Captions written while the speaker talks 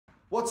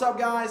What's up,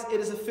 guys? It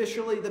is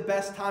officially the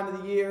best time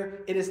of the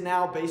year. It is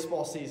now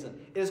baseball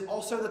season. It is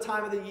also the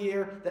time of the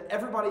year that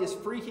everybody is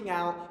freaking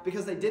out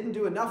because they didn't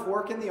do enough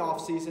work in the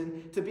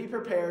offseason to be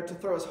prepared to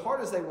throw as hard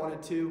as they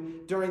wanted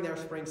to during their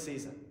spring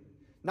season.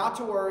 Not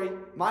to worry,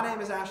 my name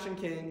is Ashton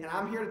King, and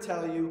I'm here to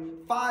tell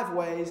you 5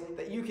 ways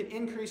that you can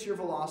increase your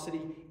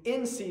velocity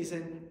in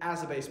season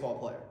as a baseball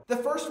player. The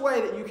first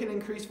way that you can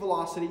increase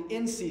velocity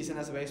in season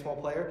as a baseball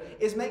player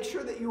is make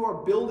sure that you are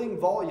building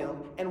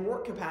volume and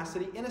work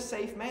capacity in a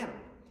safe manner.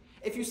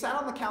 If you sat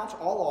on the couch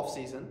all off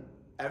season,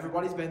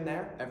 everybody's been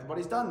there,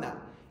 everybody's done that.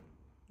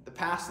 The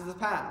past is the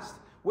past.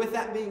 With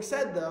that being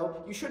said,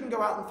 though, you shouldn't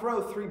go out and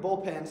throw 3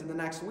 bullpens in the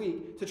next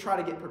week to try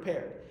to get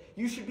prepared.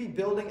 You should be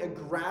building a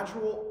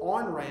gradual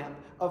on-ramp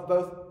of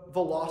both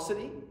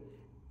velocity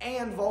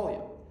and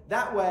volume.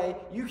 That way,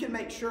 you can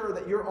make sure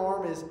that your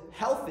arm is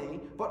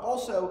healthy, but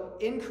also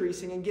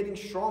increasing and getting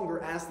stronger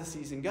as the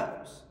season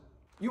goes.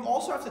 You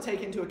also have to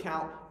take into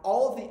account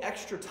all of the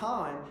extra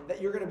time that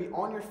you're going to be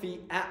on your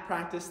feet at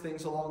practice,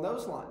 things along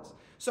those lines.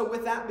 So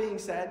with that being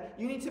said,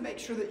 you need to make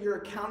sure that you're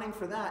accounting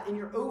for that in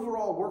your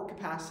overall work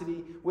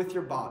capacity with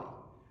your body,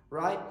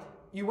 right?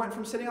 You went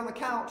from sitting on the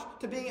couch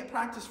to being at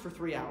practice for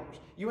 3 hours.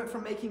 You went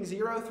from making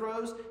 0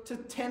 throws to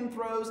 10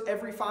 throws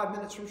every 5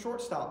 minutes from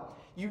shortstop.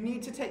 You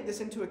need to take this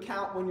into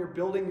account when you're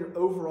building your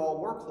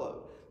overall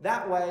workload.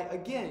 That way,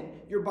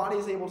 again, your body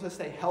is able to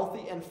stay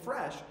healthy and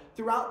fresh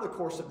throughout the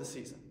course of the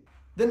season.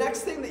 The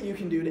next thing that you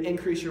can do to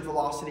increase your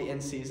velocity in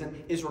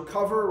season is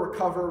recover,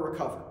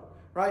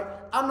 right?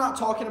 I'm not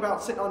talking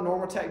about sitting on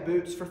Normatec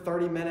boots for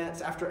 30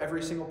 minutes after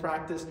every single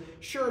practice.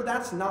 Sure,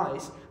 that's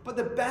nice, but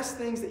the best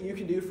things that you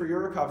can do for your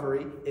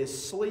recovery is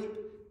sleep,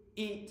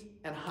 eat,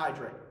 and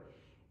hydrate.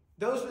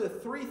 Those are the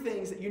 3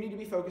 things that you need to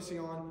be focusing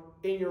on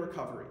in your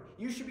recovery.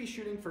 You should be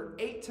shooting for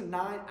 8 to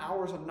 9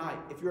 hours a night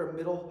if you're a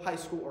middle, high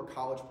school, or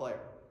college player.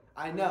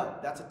 I know,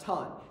 that's a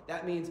ton.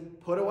 That means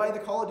put away the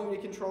Call of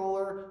Duty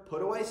controller,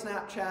 put away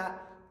Snapchat,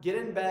 get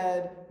in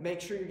bed, make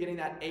sure you're getting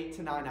that 8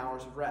 to 9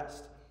 hours of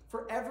rest.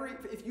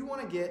 If you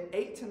want to get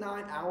 8 to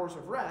 9 hours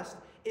of rest,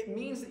 it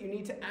means that you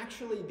need to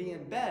actually be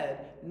in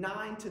bed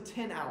 9 to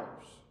 10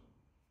 hours.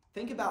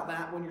 Think about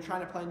that when you're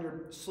trying to plan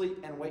your sleep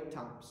and wake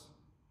times.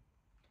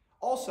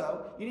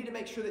 Also, you need to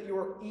make sure that you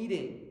are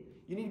eating.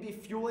 You need to be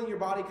fueling your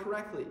body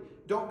correctly.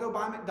 Don't go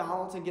buy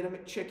McDonald's and get a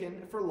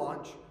McChicken for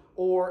lunch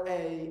or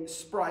a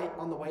Sprite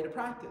on the way to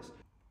practice.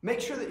 Make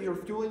sure that you're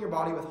fueling your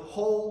body with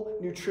whole,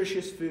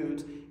 nutritious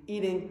foods,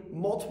 eating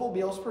multiple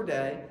meals per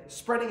day,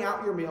 spreading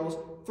out your meals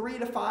 3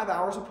 to 5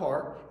 hours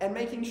apart, and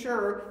making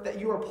sure that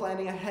you are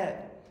planning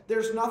ahead.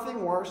 There's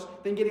nothing worse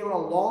than getting on a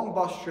long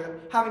bus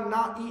trip, having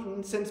not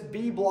eaten since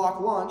B block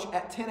lunch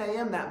at 10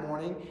 a.m. that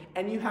morning,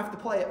 and you have to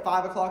play at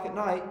 5 o'clock at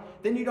night.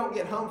 Then you don't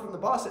get home from the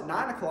bus at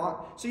 9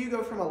 o'clock, so you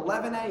go from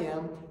 11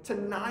 a.m. to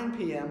 9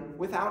 p.m.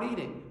 without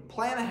eating.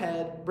 Plan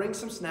ahead, bring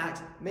some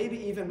snacks, maybe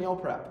even meal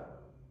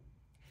prep.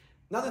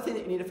 Another thing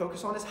that you need to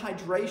focus on is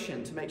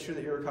hydration to make sure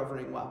that you're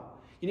recovering well.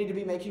 You need to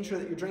be making sure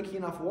that you're drinking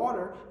enough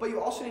water, but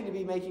you also need to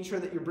be making sure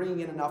that you're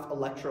bringing in enough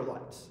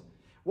electrolytes.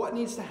 What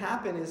needs to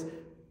happen is,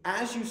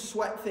 as you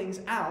sweat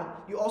things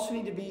out, you also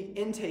need to be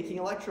intaking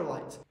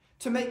electrolytes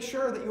to make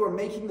sure that you are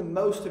making the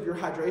most of your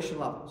hydration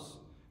levels.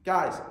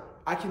 Guys,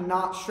 I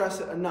cannot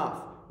stress it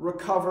enough.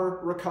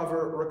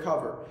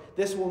 Recover.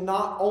 This will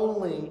not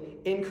only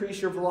increase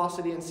your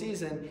velocity in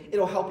season,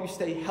 it'll help you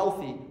stay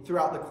healthy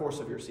throughout the course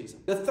of your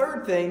season. The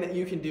third thing that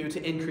you can do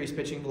to increase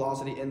pitching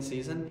velocity in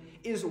season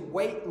is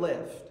weight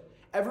lift.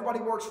 Everybody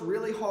works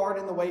really hard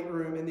in the weight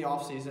room in the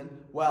off season.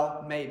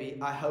 Well, maybe,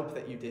 I hope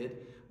that you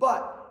did.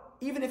 But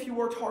even if you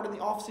worked hard in the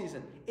off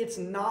season, it's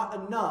not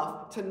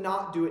enough to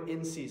not do it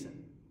in season.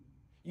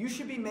 You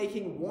should be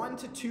making 1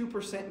 to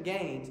 2%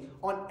 gains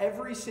on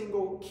every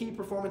single key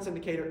performance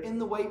indicator in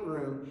the weight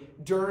room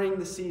during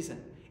the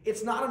season.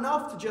 It's not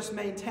enough to just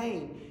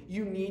maintain.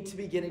 You need to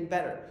be getting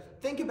better.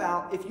 Think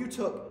about if you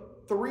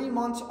took 3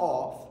 months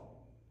off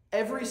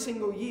every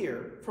single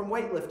year from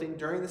weightlifting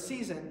during the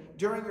season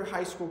during your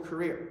high school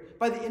career.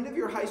 By the end of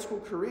your high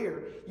school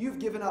career, you've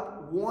given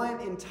up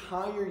 1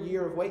 entire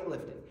year of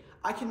weightlifting.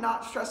 I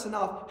cannot stress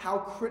enough how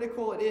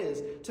critical it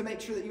is to make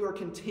sure that you are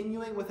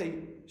continuing with a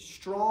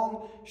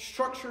strong,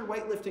 structured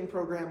weightlifting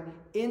program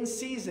in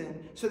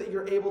season so that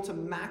you're able to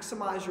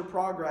maximize your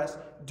progress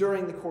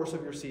during the course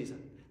of your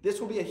season. This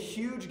will be a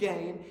huge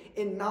gain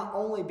in not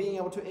only being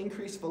able to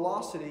increase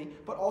velocity,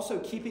 but also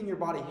keeping your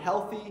body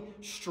healthy,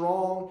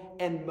 strong,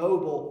 and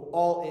mobile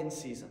all in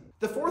season.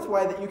 The fourth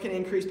way that you can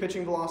increase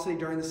pitching velocity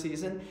during the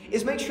season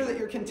is make sure that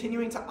you're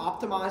continuing to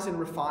optimize and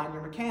refine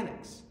your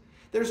mechanics.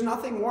 There's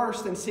nothing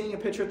worse than seeing a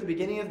pitcher at the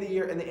beginning of the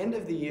year and the end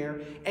of the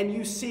year, and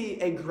you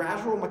see a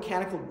gradual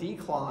mechanical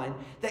decline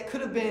that could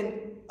have been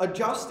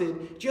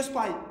adjusted just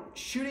by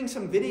shooting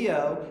some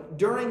video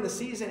during the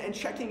season and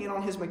checking in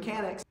on his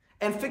mechanics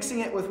and fixing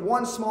it with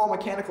one small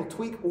mechanical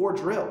tweak or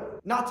drill.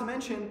 Not to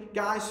mention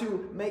guys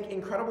who make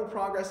incredible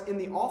progress in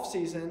the off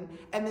season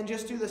and then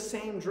just do the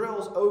same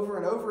drills over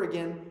and over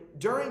again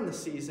during the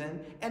season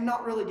and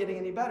not really getting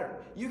any better.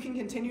 You can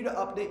continue to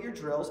update your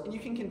drills and you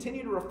can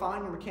continue to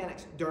refine your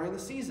mechanics during the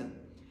season.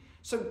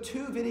 So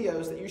 2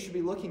 videos that you should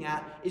be looking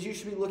at is you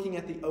should be looking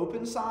at the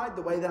open side,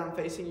 the way that I'm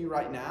facing you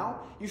right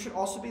now. You should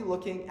also be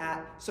looking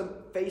at some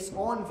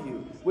face-on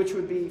view, which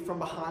would be from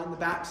behind the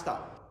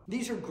backstop.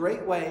 These are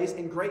great ways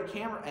and great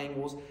camera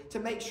angles to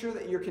make sure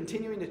that you're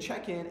continuing to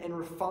check in and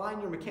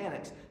refine your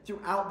mechanics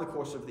throughout the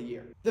course of the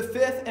year. The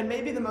 5th and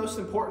maybe the most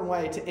important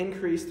way to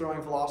increase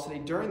throwing velocity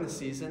during the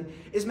season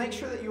is make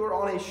sure that you are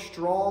on a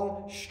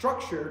strong,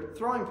 structured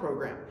throwing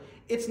program.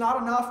 It's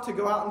not enough to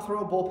go out and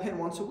throw a bullpen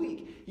once a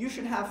week. You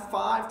should have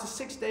 5 to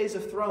 6 days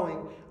of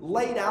throwing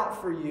laid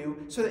out for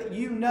you so that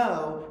you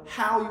know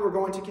how you are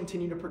going to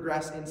continue to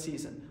progress in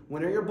season.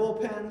 When are your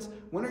bullpens?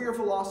 When are your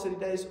velocity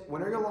days?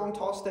 When are your long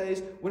toss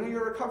days? When are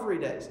your recovery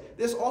days?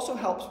 This also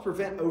helps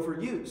prevent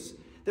overuse.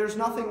 There's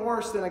nothing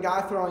worse than a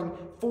guy throwing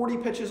 40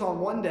 pitches on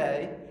one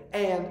day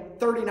and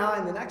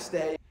 39 the next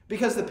day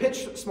because the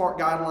Pitch Smart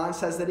guideline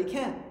says that he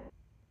can.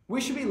 We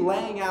should be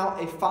laying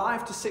out a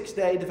 5 to 6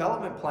 day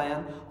development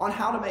plan on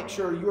how to make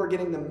sure you are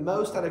getting the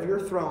most out of your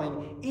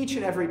throwing each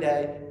and every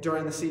day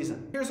during the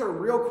season. Here's a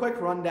real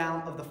quick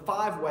rundown of the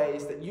 5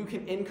 ways that you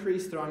can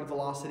increase throwing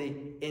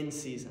velocity in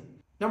season.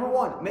 Number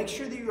 1, make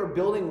sure that you are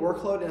building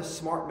workload in a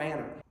smart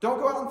manner.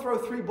 Don't go out and throw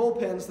 3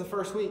 bullpens the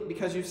first week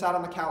because you sat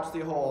on the couch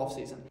the whole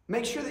offseason.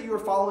 Make sure that you are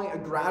following a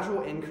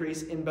gradual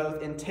increase in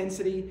both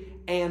intensity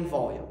and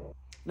volume.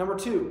 Number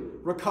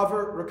 2,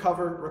 recover,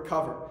 recover,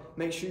 recover.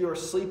 Make sure you are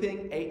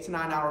sleeping 8 to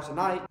 9 hours a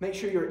night. Make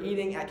sure you're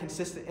eating at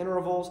consistent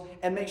intervals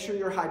and make sure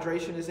your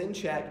hydration is in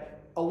check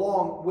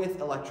along with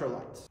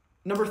electrolytes.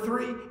 Number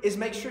 3 is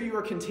make sure you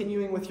are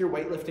continuing with your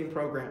weightlifting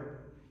program.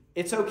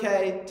 It's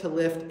okay to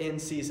lift in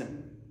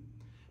season.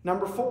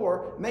 Number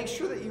 4, make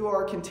sure that you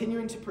are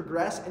continuing to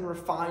progress and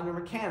refine your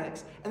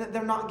mechanics and that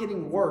they're not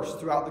getting worse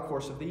throughout the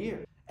course of the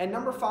year. And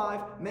number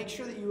 5, make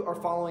sure that you are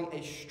following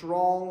a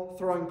strong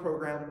throwing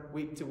program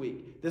week to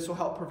week. This will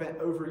help prevent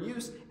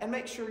overuse and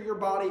make sure your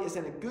body is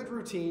in a good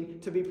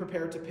routine to be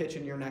prepared to pitch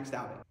in your next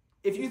outing.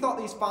 If you thought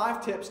these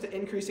 5 tips to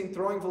increasing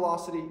throwing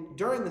velocity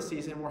during the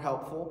season were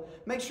helpful,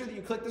 make sure that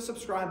you click the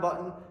subscribe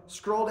button,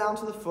 scroll down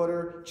to the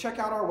footer, check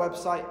out our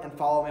website, and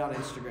follow me on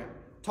Instagram.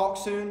 Talk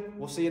soon.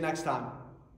 We'll see you next time.